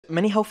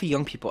many healthy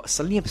young people are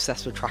suddenly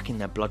obsessed with tracking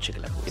their blood sugar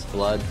levels. It's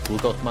blood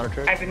glucose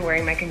monitor. I've been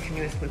wearing my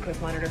continuous glucose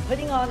monitor.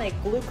 Putting on a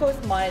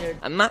glucose monitor.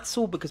 And that's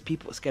all because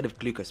people are scared of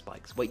glucose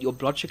spikes, where your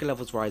blood sugar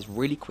levels rise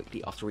really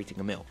quickly after eating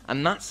a meal.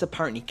 And that's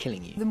apparently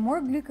killing you. The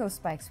more glucose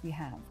spikes we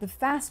have, the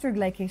faster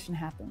glycation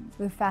happens.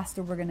 The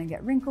faster we're going to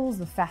get wrinkles,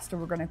 the faster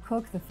we're going to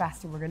cook, the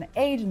faster we're going to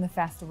age, and the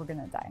faster we're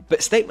going to die.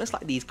 But statements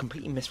like these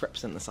completely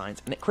misrepresent the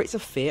science, and it creates a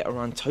fear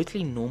around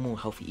totally normal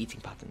healthy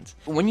eating patterns.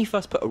 When you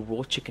first put a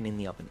raw chicken in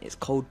the oven, it's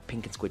cold,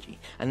 pink and squidgy,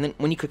 and then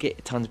when you cook it,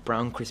 it turns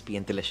brown, crispy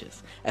and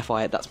delicious.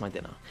 FYI, that's my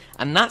dinner.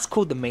 And that's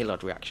called the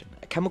Maillard reaction,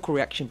 a chemical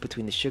reaction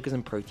between the sugars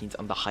and proteins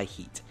under high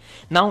heat.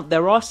 Now,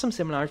 there are some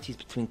similarities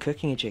between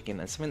cooking a chicken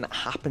and something that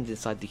happens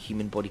inside the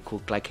human body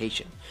called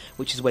glycation,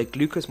 which is where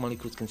glucose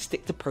molecules can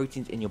stick to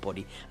proteins in your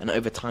body and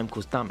over time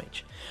cause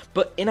damage.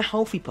 But in a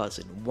healthy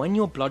person, when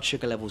your blood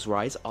sugar levels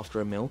rise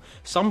after a meal,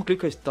 some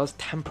glucose does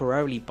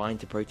temporarily bind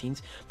to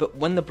proteins, but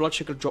when the blood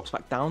sugar drops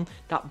back down,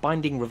 that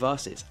binding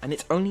reverses, and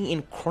it's only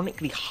in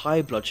chronically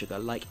high blood sugar,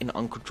 like in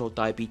uncontrolled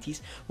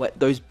diabetes, where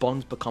those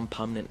bonds become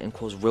permanent and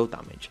cause real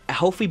damage. A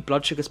healthy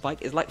blood sugar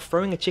spike is like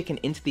throwing a chicken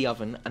into the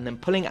oven and then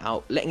pulling it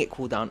out, letting it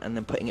cool down and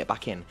then putting it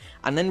back in,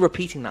 and then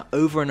repeating that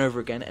over and over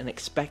again and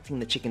expecting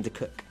the chicken to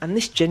cook. And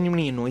this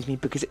genuinely annoys me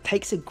because it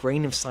takes a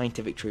grain of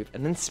scientific truth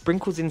and then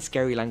sprinkles in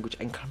scary language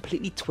and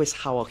completely twists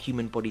how our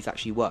human bodies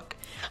actually work.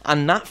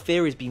 And that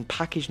fear is being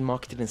packaged,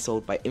 marketed and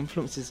sold by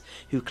influencers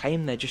who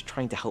claim they're just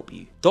trying to help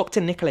you.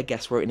 Dr. Nicola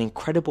Guest wrote an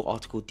incredible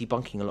article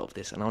debunking a lot of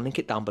this, and I'll link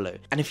it down below.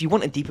 And if you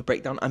want a deeper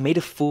breakdown, I made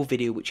a full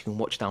video which you can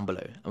watch down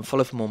below, and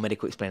follow for more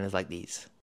medical explainers like these.